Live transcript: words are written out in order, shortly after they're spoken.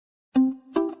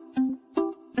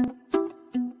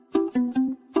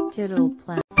Kiddle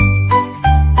plan.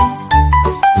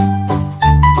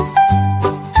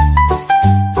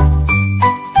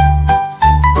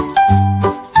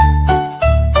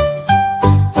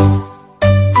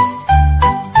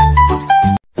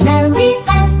 Mary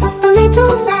had a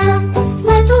little lamb,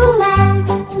 little lamb,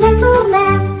 little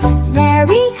lamb.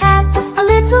 Mary had a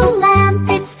little lamb,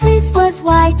 its fleece was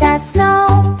white as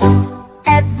snow.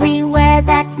 Everywhere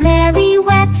that Mary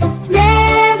went,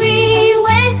 Mary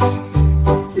went,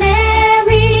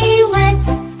 Mary went.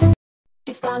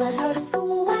 She followed her to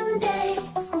school one day,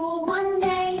 school one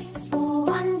day, school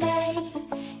one day.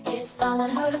 It followed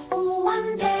her to school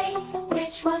one day,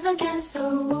 which was against the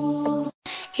rules.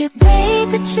 It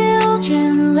made the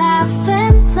children laugh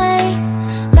and play,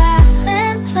 laugh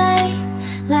and play,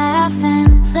 laugh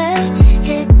and play.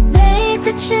 It made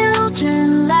the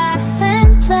children laugh